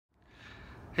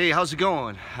Hey, how's it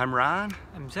going? I'm Ron.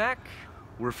 I'm Zach.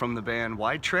 We're from the band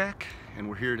Widetrack, and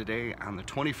we're here today on the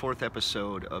 24th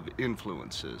episode of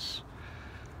Influences.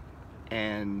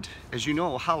 And as you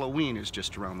know, Halloween is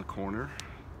just around the corner,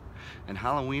 and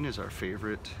Halloween is our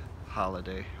favorite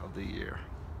holiday of the year.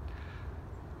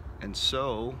 And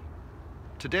so,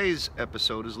 today's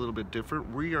episode is a little bit different.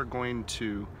 We are going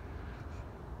to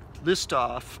list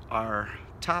off our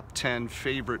top 10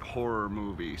 favorite horror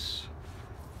movies.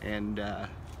 And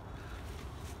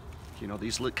you know,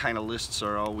 these kind of lists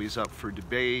are always up for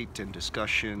debate and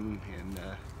discussion, and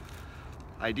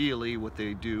ideally what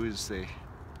they do is they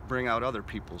bring out other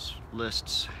people's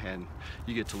lists, and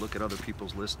you get to look at other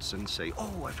people's lists and say,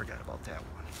 oh, I forgot about that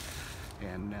one,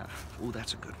 and oh,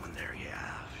 that's a good one there,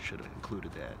 yeah, should have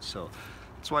included that. So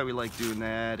that's why we like doing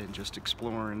that and just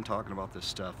exploring, talking about this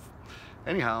stuff.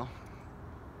 Anyhow,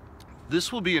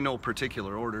 this will be in no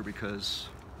particular order because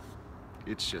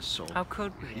it's just so... How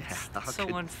could we? Yeah, It's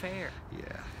so unfair.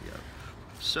 Yeah.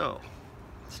 So...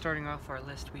 starting off our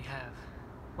list, we have...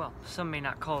 well, some may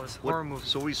not call this horror movie.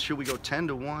 So should we go 10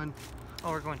 to 1?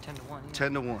 Oh, we're going 10 to 1. Yeah.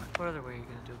 10 to 1. What other way are you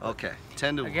going to do it? Okay,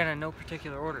 10 to 1. Again, in no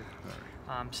particular order.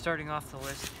 All right. Starting off the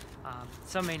list,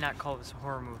 some may not call this a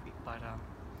horror movie, but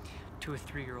to a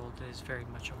 3-year-old it is very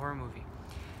much a horror movie.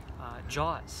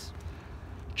 Jaws.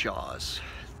 Jaws.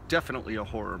 Definitely a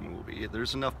horror movie.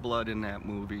 There's enough blood in that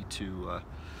movie to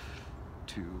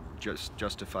just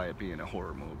justify it being a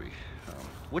horror movie.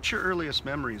 What's your earliest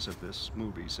memories of this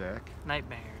movie, Zach?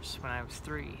 Nightmares when I was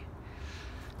 3.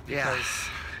 Yeah. Because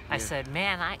I said,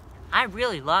 man, I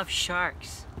really love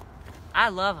sharks. I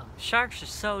love them. Sharks are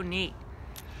so neat.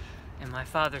 And my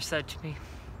father said to me,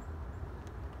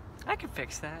 I can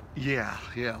fix that. Yeah.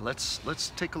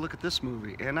 Let's take a look at this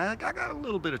movie. And I got a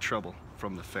little bit of trouble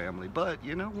from the family, but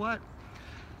you know what?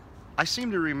 I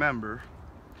seem to remember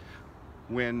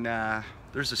when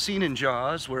there's a scene in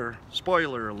Jaws where,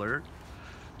 spoiler alert,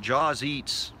 Jaws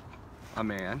eats a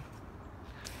man.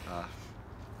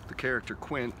 The character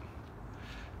Quint,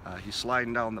 he's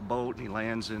sliding down the boat and he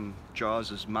lands in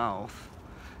Jaws' mouth,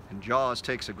 and Jaws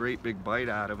takes a great big bite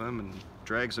out of him and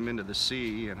drags him into the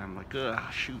sea, and I'm like, ugh,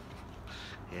 shoot.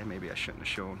 Yeah, maybe I shouldn't have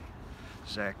shown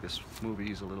Zach this movie.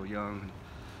 He's a little young.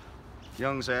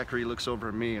 Young Zachary looks over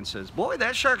at me and says, boy,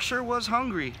 that shark sure was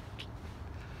hungry.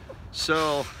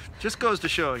 So, just goes to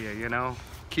show you, you know,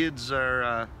 kids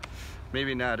are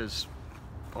maybe not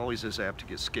always as apt to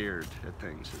get scared at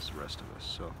things as the rest of us.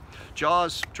 So,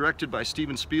 Jaws, directed by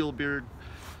Steven Spielberg,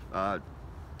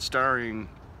 starring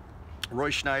Roy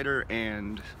Schneider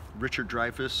and Richard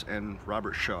Dreyfuss and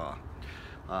Robert Shaw.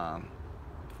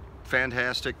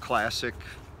 Fantastic, classic.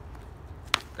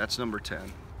 That's number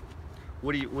 10.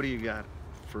 What do you got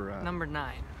for number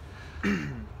 9?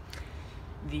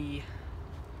 The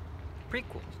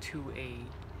prequel to a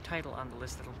title on the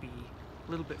list that'll be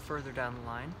a little bit further down the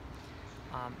line,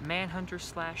 Manhunter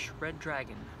 / Red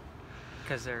Dragon,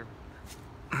 because they're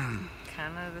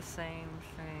kind of the same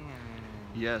thing.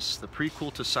 Yes, the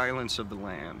prequel to Silence of the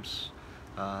Lambs.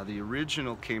 The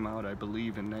original came out, I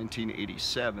believe, in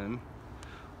 1987,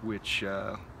 which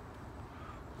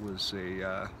was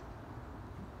a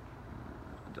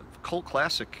cult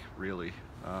classic, really.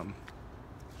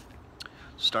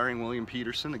 Starring William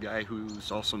Peterson, the guy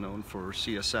who's also known for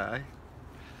CSI.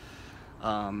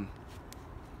 Damn,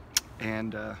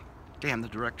 the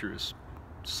director is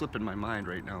slipping my mind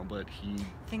right now, but he...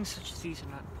 things such as these are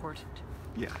not important.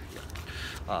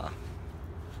 Yeah.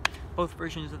 Both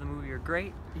versions of the movie are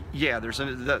great. Yeah, there's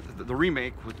the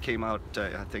remake, which came out,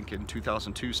 I think, in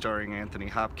 2002, starring Anthony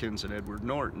Hopkins and Edward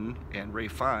Norton and Ray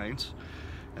Fiennes,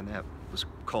 and that was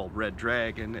called Red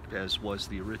Dragon, as was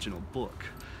the original book.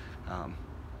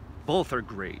 Both are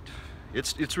great.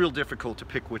 It's real difficult to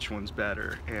pick which one's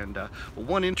better. And well,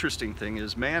 one interesting thing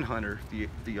is Manhunter,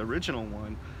 the original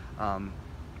one,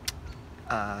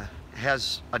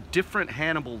 has a different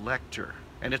Hannibal Lecter,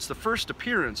 and it's the first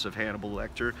appearance of Hannibal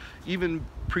Lecter. Even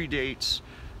predates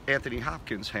Anthony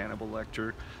Hopkins' Hannibal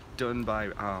Lecter, done by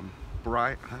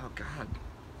Brian. Oh God,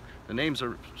 the names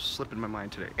are slipping my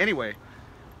mind today. Anyway,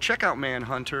 check out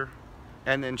Manhunter,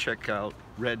 and then check out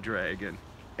Red Dragon,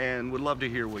 and would love to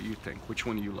hear what you think. Which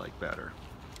one you like better?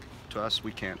 To us,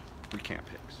 we can't pick.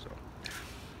 So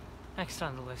Next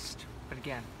on the list, but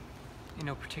again, in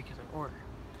no particular order,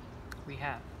 we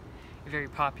have a very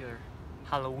popular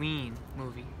Halloween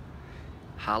movie.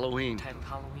 Halloween. Titled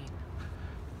Halloween.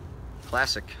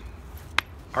 Classic.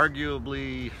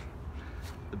 Arguably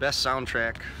the best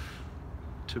soundtrack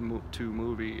to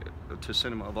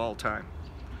cinema of all time.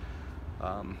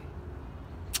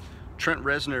 Trent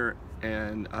Reznor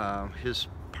and his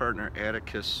partner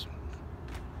Atticus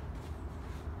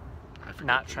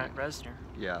forget Not the Trent name. Reznor.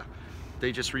 Yeah,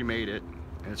 they just remade it,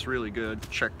 and it's really good.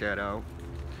 Check that out.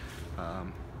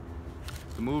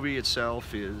 The movie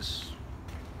itself is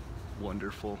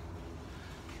wonderful.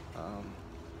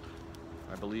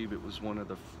 I believe it was one of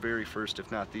the very first,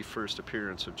 if not the first,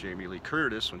 appearance of Jamie Lee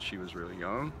Curtis when she was really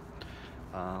young.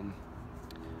 And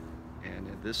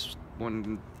this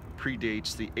one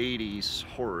predates the 80s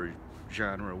horror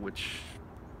genre, which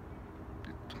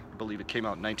I believe it came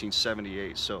out in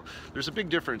 1978. So there's a big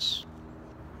difference,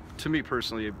 to me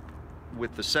personally,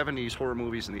 with the 70s horror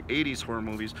movies and the 80s horror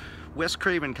movies. Wes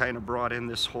Craven kind of brought in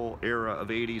this whole era of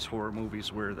 80s horror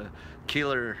movies where the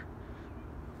killer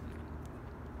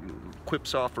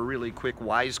quips off a really quick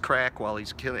wisecrack while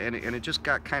he's killing, and it just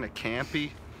got kind of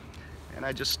campy, and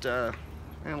I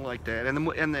don't like that. And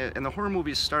the horror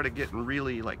movies started getting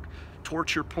really like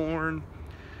torture porn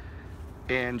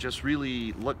and just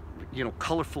really look, you know,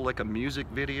 colorful like a music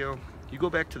video. You go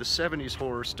back to the 70s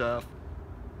horror stuff,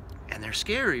 and they're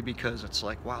scary because it's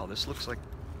like, wow, this looks like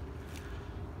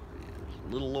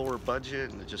a little lower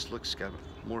budget, and it just looks got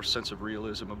more sense of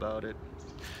realism about it.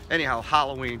 Anyhow,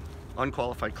 Halloween,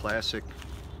 unqualified classic.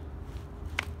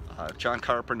 John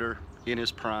Carpenter in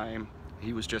his prime.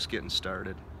 He was just getting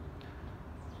started.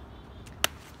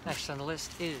 Next on the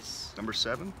list is Number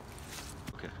 7?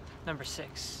 Okay. number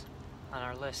 6 on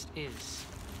our list is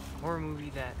a horror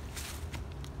movie that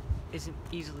isn't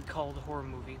easily called a horror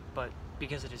movie, but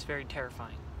because it is very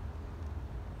terrifying.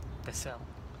 The Cell.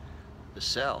 The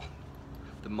Cell.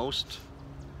 The most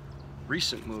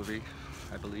recent movie,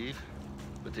 I believe,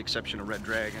 with the exception of Red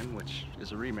Dragon, which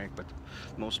is a remake, but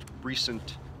the most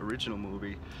recent original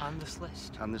movie On this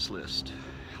list. on this list.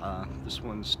 This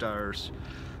one stars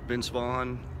Vince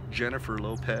Vaughn, Jennifer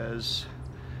Lopez,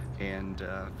 and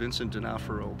Vincent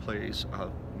D'Onofrio plays a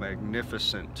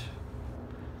magnificent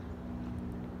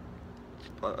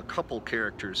a couple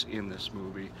characters in this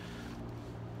movie.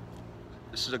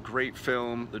 This is a great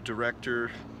film. The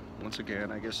director, once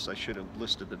again, I guess I should have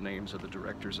listed the names of the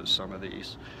directors of some of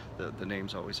these. The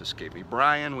names always escape me.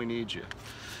 Brian, we need you.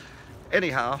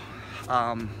 Anyhow,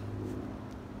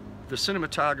 the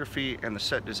cinematography and the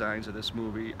set designs of this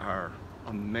movie are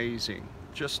amazing,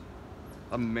 just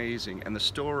amazing, and the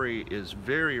story is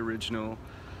very original.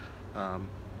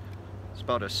 It's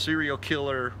about a serial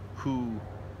killer who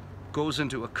goes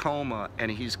into a coma, and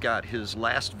he's got his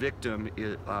last victim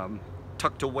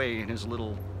tucked away in his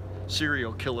little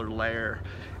serial killer lair.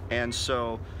 And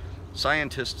so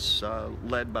scientists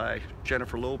led by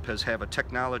Jennifer Lopez have a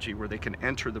technology where they can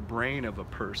enter the brain of a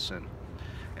person,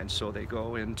 and so they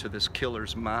go into this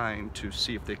killer's mind to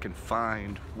see if they can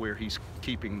find where he's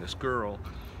keeping this girl,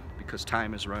 because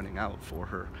time is running out for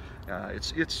her.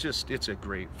 It's a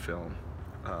great film.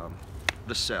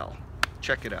 The Cell,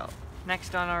 check it out.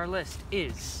 Next on our list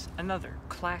is another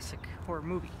classic horror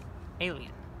movie,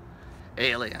 Alien.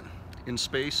 Alien. In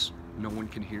space, no one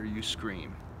can hear you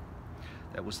scream.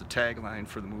 That was the tagline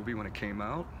for the movie when it came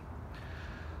out.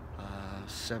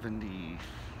 79,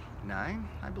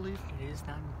 I believe. It is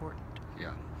not important.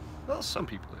 Yeah. Well, some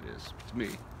people it is. It's me.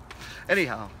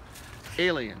 Anyhow,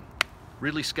 Alien.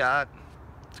 Ridley Scott.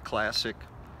 It's a classic.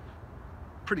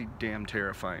 Pretty damn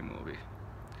terrifying movie.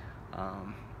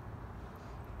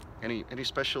 Any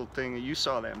special thing? You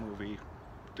saw that movie.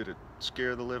 Did it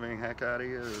scare the living heck out of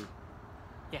you? Or?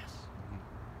 Yes.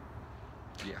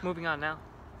 Yeah. Moving on now.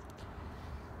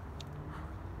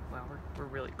 Well, we're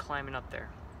really climbing up there.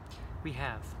 We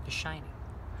have The Shining.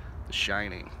 The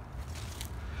Shining.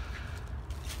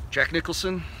 Jack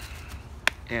Nicholson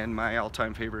and my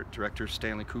all-time favorite director,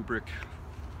 Stanley Kubrick.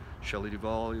 Shelley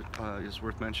Duvall is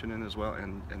worth mentioning as well,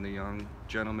 and the young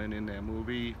gentleman in that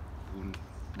movie who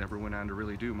never went on to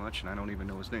really do much, and I don't even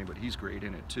know his name, but he's great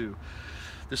in it too.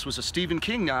 This was a Stephen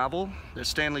King novel that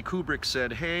Stanley Kubrick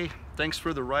said, hey, thanks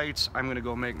for the rights, I'm going to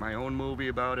go make my own movie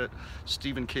about it.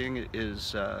 Stephen King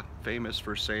is famous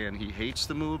for saying he hates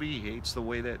the movie, he hates the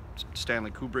way that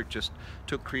Stanley Kubrick just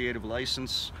took creative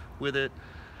license with it,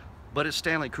 but it's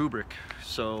Stanley Kubrick,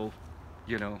 so,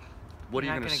 you know, what are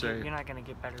you going to say? You're not going to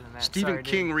get better than that. Stephen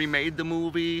King remade the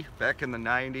movie back in the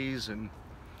 90s, and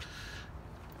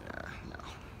no.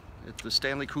 It's the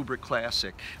Stanley Kubrick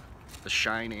classic, The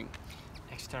Shining.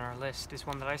 Next on our list is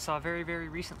one that I saw very, very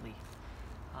recently.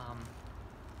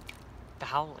 The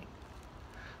Howling.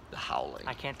 The Howling.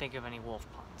 I can't think of any wolf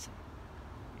puns.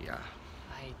 Yeah.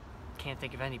 I can't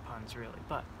think of any puns, really,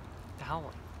 but The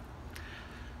Howling.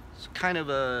 It's kind of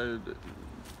a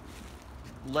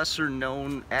lesser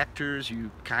known actors. You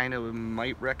kind of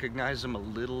might recognize them a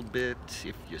little bit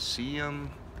if you see them.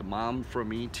 The mom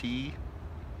from E.T.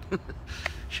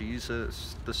 She's the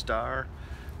star.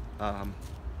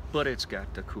 but it's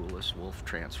got the coolest wolf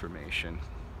transformation.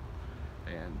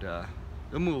 And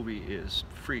the movie is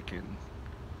freaking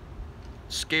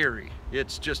scary.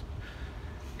 It's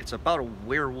about a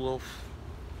werewolf.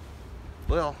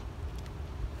 Well,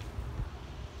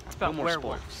 it's about no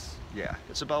werewolves. Spoilers. Yeah,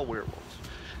 it's about werewolves.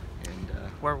 And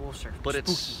werewolves are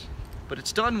spooky. But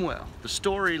it's done well. The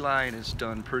storyline is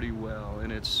done pretty well,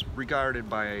 and it's regarded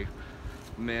by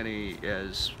many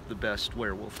as the best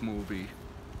werewolf movie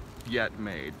yet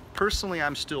made. Personally,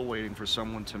 I'm still waiting for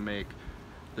someone to make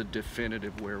the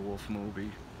definitive werewolf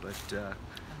movie, but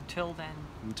until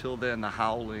then, The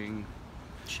Howling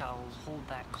shall hold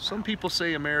that crown. Some people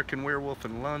say American Werewolf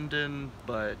in London,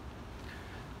 but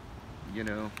you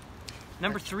know.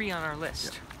 Number 3 on our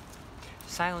list. Yeah.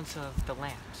 Silence of the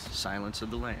Lambs. Silence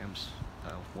of the Lambs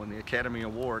won the Academy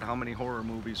Award. How many horror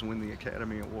movies win the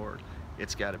Academy Award?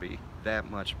 It's got to be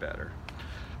that much better,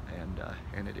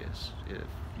 and it is.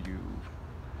 If you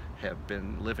have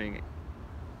been living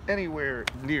anywhere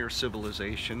near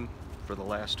civilization for the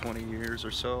last 20 years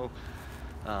or so,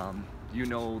 you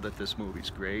know that this movie's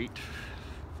great.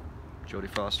 Jodie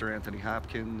Foster, Anthony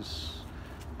Hopkins,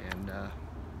 and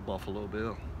Buffalo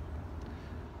Bill.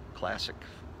 Classic.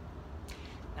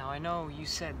 Now I know you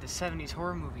said the 70s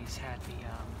horror movies had the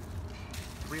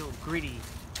real gritty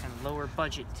and lower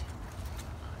budget,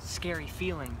 scary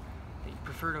feeling that you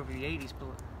preferred over the 80s, but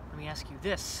let me ask you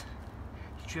this.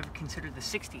 Did you ever consider the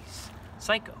 60s?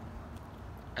 Psycho.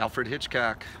 Alfred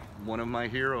Hitchcock, one of my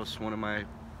heroes, one of my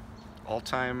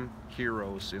all-time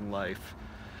heroes in life.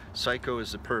 Psycho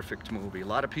is a perfect movie. A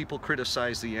lot of people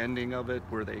criticize the ending of it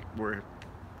where the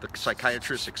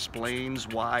psychiatrist explains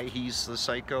why he's the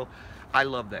psycho. I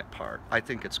love that part. I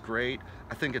think it's great.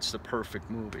 I think it's the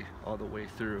perfect movie all the way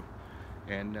through.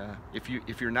 And if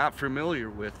you're not familiar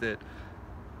with it,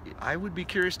 I would be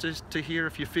curious to hear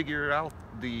if you figure out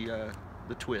the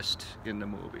twist in the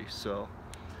movie. So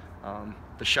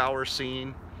the shower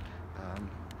scene.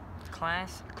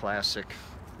 Classic.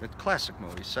 It's a classic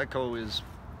movie. Psycho is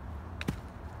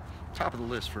top of the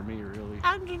list for me, really.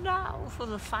 And now for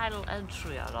the final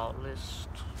entry on our list.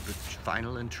 The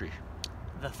final entry.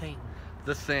 The Thing.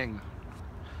 The Thing.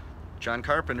 John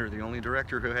Carpenter, the only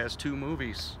director who has 2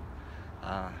 movies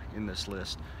in this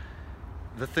list.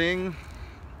 The Thing.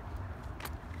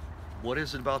 What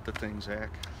is it about The Thing, Zach?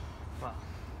 Well,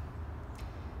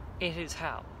 it is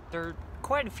how. There are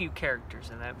quite a few characters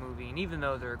in that movie, and even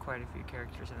though there are quite a few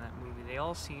characters in that movie, they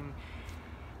all seem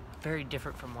very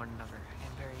different from one another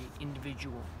and very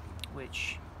individual,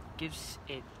 which gives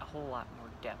it a whole lot more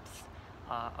depth.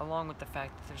 Along with the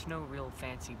fact that there's no real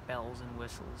fancy bells and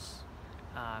whistles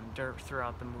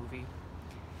throughout the movie.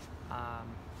 And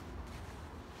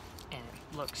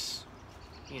it looks,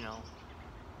 you know,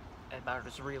 about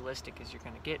as realistic as you're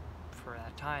going to get for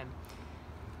that time.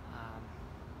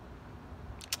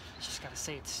 Just gotta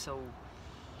say, it's so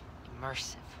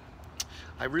immersive.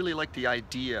 I really like the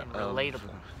idea and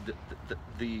relatable. Of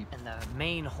and the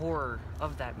main horror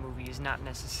of that movie is not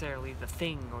necessarily the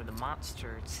thing or the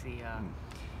monster. It's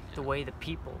the way the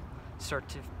people start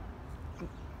to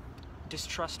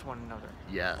distrust one another.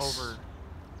 Yes. Over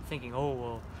thinking, oh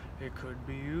well, it could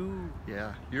be you.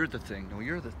 Yeah, you're the thing. No,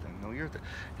 you're the thing. No, you're the.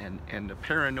 And the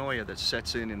paranoia that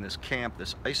sets in this camp,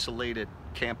 this isolated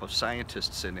camp of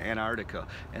scientists in Antarctica,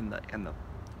 and the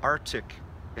Arctic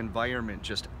environment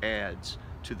just adds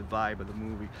to the vibe of the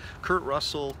movie. Kurt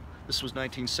Russell. This was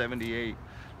 1978,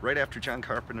 right after John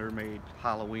Carpenter made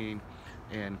Halloween,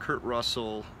 and Kurt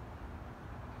Russell.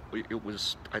 It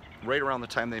was right around the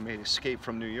time they made Escape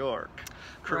from New York.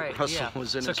 Kurt Russell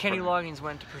was in. So Kenny Loggins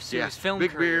went to pursue his film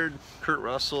big career. Beard, Kurt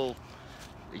Russell.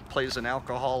 He plays an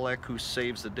alcoholic who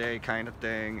saves the day, kind of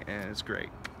thing, and it's great.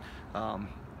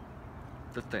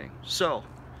 The Thing. So,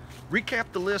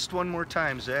 recap the list one more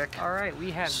time, Zach. All right,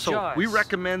 we have so Jaws. We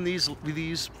recommend these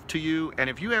to you, and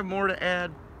if you have more to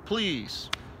add, please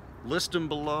list them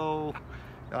below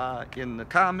in the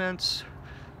comments,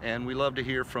 and we love to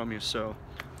hear from you. So,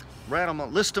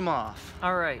 list them off.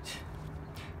 All right,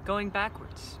 going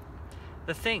backwards: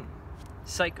 The Thing,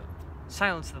 Psycho,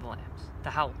 Silence of the Lambs,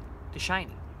 The Howling, The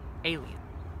Shining, Alien,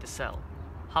 The Cell,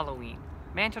 Halloween,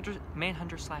 Manhunter /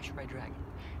 Red Dragon,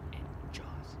 and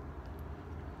Jaws.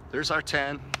 There's our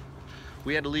 10.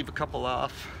 We had to leave a couple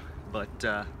off,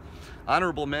 but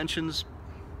honorable mentions,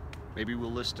 maybe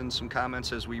we'll list in some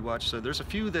comments as we watch. So there's a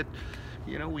few that,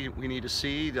 you know, we need to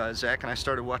see. Zach and I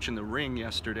started watching The Ring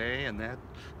yesterday, and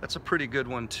that's a pretty good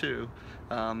one too.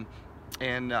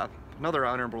 And another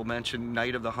honorable mention,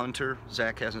 Night of the Hunter.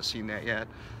 Zach hasn't seen that yet.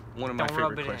 One of my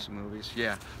favorite classic movies.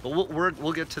 Yeah, but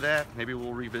we'll get to that. Maybe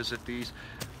we'll revisit these.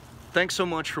 Thanks so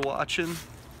much for watching.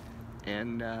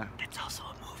 And That's also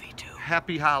a movie too.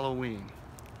 happy Halloween.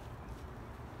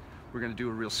 We're gonna do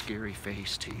a real scary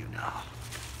face to you now.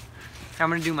 I'm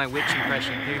gonna do my witch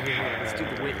impression. Here. Let's do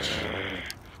the witch.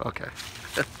 Okay.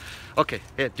 Okay,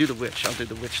 yeah, do the witch. I'll do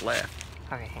the witch laugh.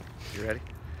 Okay, hang on. You ready?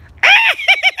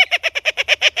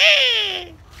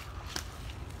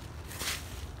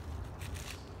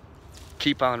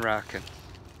 Keep on rocking.